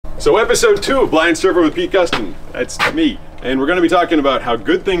So episode 2 of Blind Surfer with Pete Gustin. That's me. And we're going to be talking about how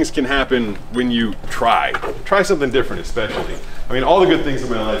good things can happen when you try. Try something different, especially. I mean, all the good things in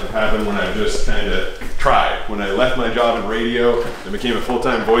my life have happened when I just kind of tried. When I left my job in radio and became a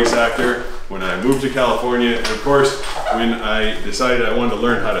full-time voice actor. When I moved to California. And of course, when I decided I wanted to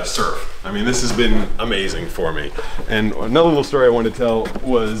learn how to surf. I mean, this has been amazing for me. And another little story I wanted to tell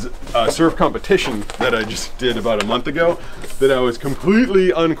was a surf competition that I just did about a month ago that I was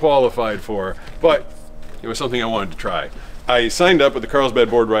completely unqualified for, but it was something I wanted to try. I signed up with the Carlsbad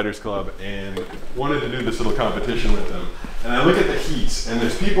Board Riders Club and wanted to do this little competition with them. And I look at the heats, and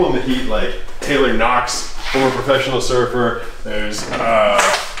there's people in the heat like Taylor Knox, former professional surfer. There's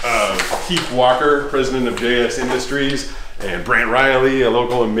Keith Walker, president of JS Industries, and Brant Riley, a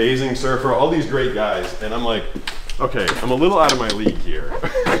local amazing surfer, all these great guys. And I'm like, okay, I'm a little out of my league here,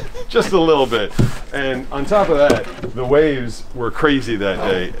 just a little bit. And on top of that, the waves were crazy that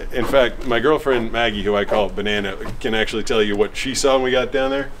day. In fact, my girlfriend Maggie, who I call Banana, can actually tell you what she saw when we got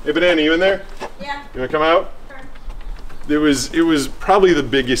down there. Hey Banana, you in there? Yeah. You wanna come out? Sure. It was probably the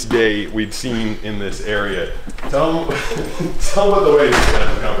biggest day we'd seen in this area. Tell them what the waves were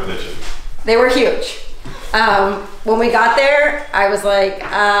at the competition. They were huge. When we got there, I was like,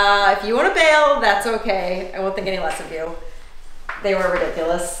 if you want to bail, that's okay. I won't think any less of you. They were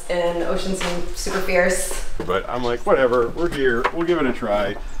ridiculous, and the ocean seemed super fierce. But I'm like, whatever, we're here, we'll give it a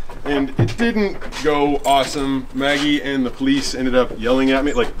try. And it didn't go awesome. Maggie and the police ended up yelling at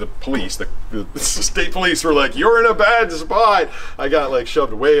me, like the police, the state police were like, you're in a bad spot. I got like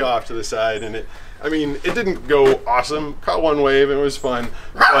shoved way off to the side, and I mean, it didn't go awesome. Caught one wave, and it was fun.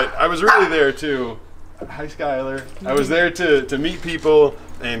 But I was really there too. Hi Skylar. I was there to meet people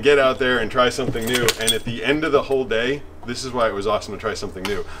and get out there and try something new. And at the end of the whole day, this is why it was awesome to try something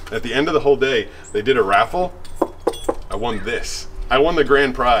new. At the end of the whole day, they did a raffle. I won this. I won the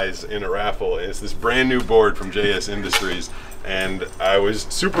grand prize in a raffle. It's this brand new board from JS Industries. And I was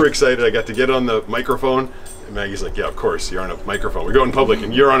super excited. I got to get on the microphone. And Maggie's like, yeah, of course, you're on a microphone. We go in public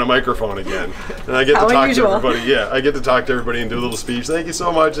and you're on a microphone again. And I get to talk to everybody. Yeah, I get to talk to everybody and do a little speech. Thank you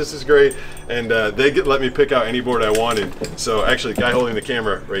so much, this is great. And they let me pick out any board I wanted. So actually, the guy holding the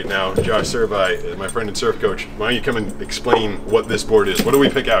camera right now, Josh Servi, my friend and surf coach, why don't you come and explain what this board is? What do we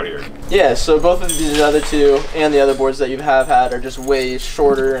pick out here? Yeah, so both of these other two and the other boards that you have had are just way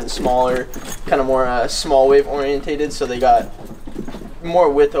shorter and smaller, kind of more small wave orientated, so they got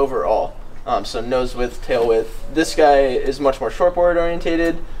more width overall. So nose width, tail width. This guy is much more shortboard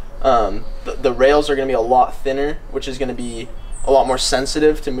orientated. The rails are going to be a lot thinner, which is going to be a lot more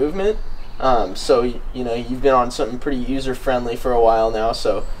sensitive to movement. So you know, you've been on something pretty user friendly for a while now,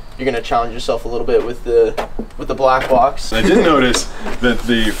 so you're going to challenge yourself a little bit with the black box. I did notice that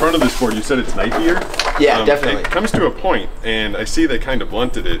the front of this board, you said it's knifier? Yeah, definitely. It comes to a point, and I see they kind of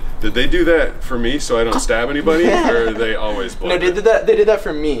blunted it. Did they do that for me so I don't stab anybody, or are they always blunt? No, they did that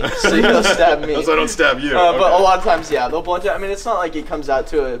for me, so you don't stab me. So I don't stab you. Okay. But a lot of times, yeah, they'll blunt it. I mean, it's not like it comes out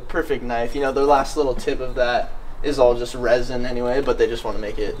to a perfect knife. You know, the last little tip of that is all just resin anyway, but they just want to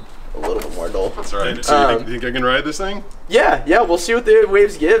make it a little bit more dull. That's right. So you think I can ride this thing? Yeah, we'll see what the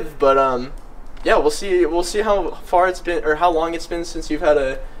waves give, but yeah, we'll see how far it's been or how long it's been since you've had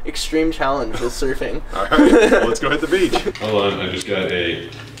a extreme challenge with surfing. All right, well, let's go hit the beach. Hold on, I just got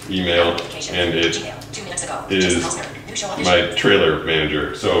a email, and it is my trailer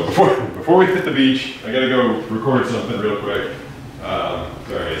manager. So before we hit the beach, I gotta go record something real quick.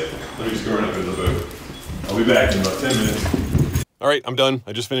 Sorry, let me just go run up into the booth. I'll be back in about 10 minutes. All right, I'm done.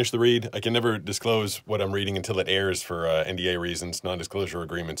 I just finished the read. I can never disclose what I'm reading until it airs for NDA reasons, non-disclosure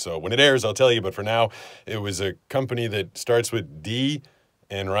agreement. So when it airs, I'll tell you. But for now, it was a company that starts with D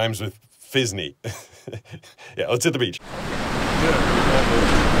and rhymes with Fizney. Yeah, let's hit the beach.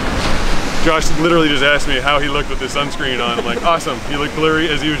 Josh literally just asked me how he looked with the sunscreen on. I'm like, awesome, he looked blurry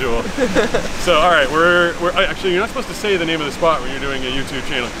as usual. So, all right, we're actually, you're not supposed to say the name of the spot when you're doing a YouTube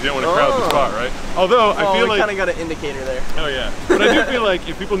channel because you don't want to crowd the spot, right? Although, I feel like... we kind of got an indicator there. Oh, yeah. But I do feel like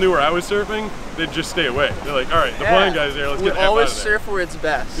if people knew where I was surfing, they'd just stay away. They're like, all right, the blind guy's there, let's get the F out of there. We always surf where it's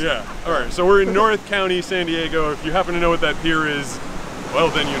best. Yeah, all right, so we're in North County, San Diego. If you happen to know what that pier is, well,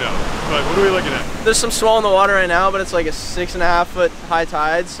 then you know. But what are we looking at? There's some swell in the water right now, but it's like a 6.5 foot high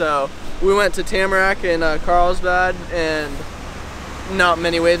tide, so... We went to Tamarack in Carlsbad and not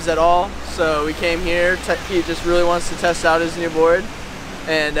many waves at all, so we came here. He just really wants to test out his new board,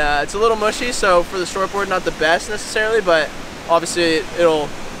 and it's a little mushy, so for the shortboard, not the best necessarily, but obviously it'll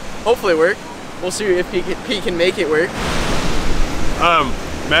hopefully work. We'll see if Pete can make it work.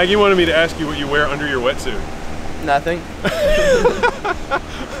 Maggie wanted me to ask you what you wear under your wetsuit. Nothing.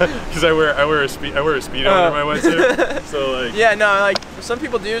 Because I wear a Speedo under my wetsuit. So like. Yeah, no, like Some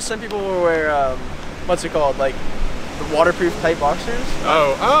people do. Some people will wear what's it called, like the waterproof type boxers.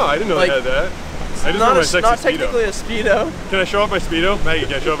 Oh, I didn't know Like, they had that. I just Not, know my a, sexy not Speedo. technically a Speedo. Can I show off my Speedo? Maggie,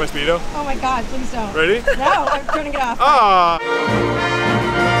 can I show off my Speedo? Oh my God, please don't. Ready? No, I'm turning it off. Ah!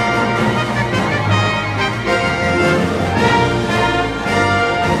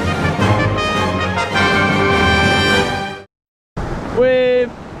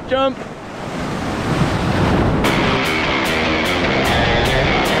 Wave, jump.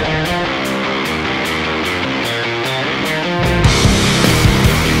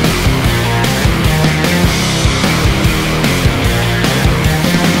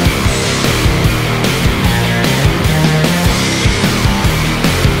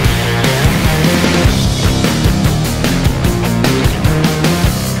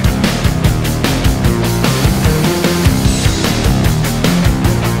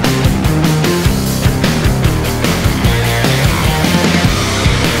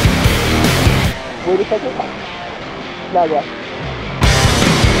 Wait a second. Now go.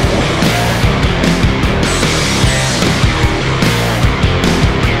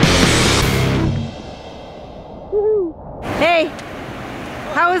 Hey,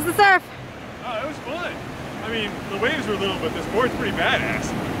 how was the surf? Oh, it was fun. I mean, the waves were little, but this board's pretty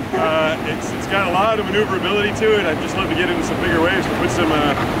badass. It's got a lot of maneuverability to it. I'd just love to get into some bigger waves to put some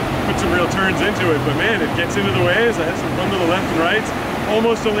real turns into it. But man, it gets into the waves. I had some fun little left and rights.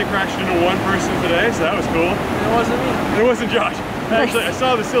 Almost only crashed into one person today, so that was cool. It wasn't me. It wasn't Josh. Actually, I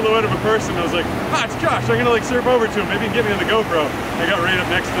saw the silhouette of a person. I was like, it's Josh. I'm gonna like surf over to him. Maybe he can get me on the GoPro. I got right up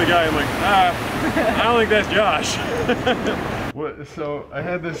next to the guy. I'm like, I don't think that's Josh. What? So I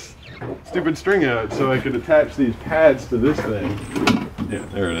had this stupid string out so I could attach these pads to this thing. Yeah,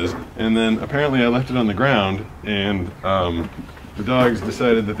 there it is. And then apparently I left it on the ground, and the dogs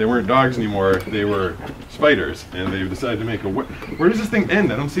decided that they weren't dogs anymore. They were spiders, and they decided to make a. Where does this thing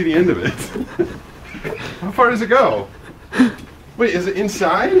end? I don't see the end of it. How far does it go? Wait, is it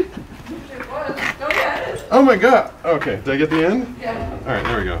inside? Oh my God. Okay, did I get the end? Yeah. All right,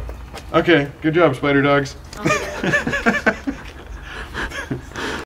 there we go. Okay, good job, spider dogs.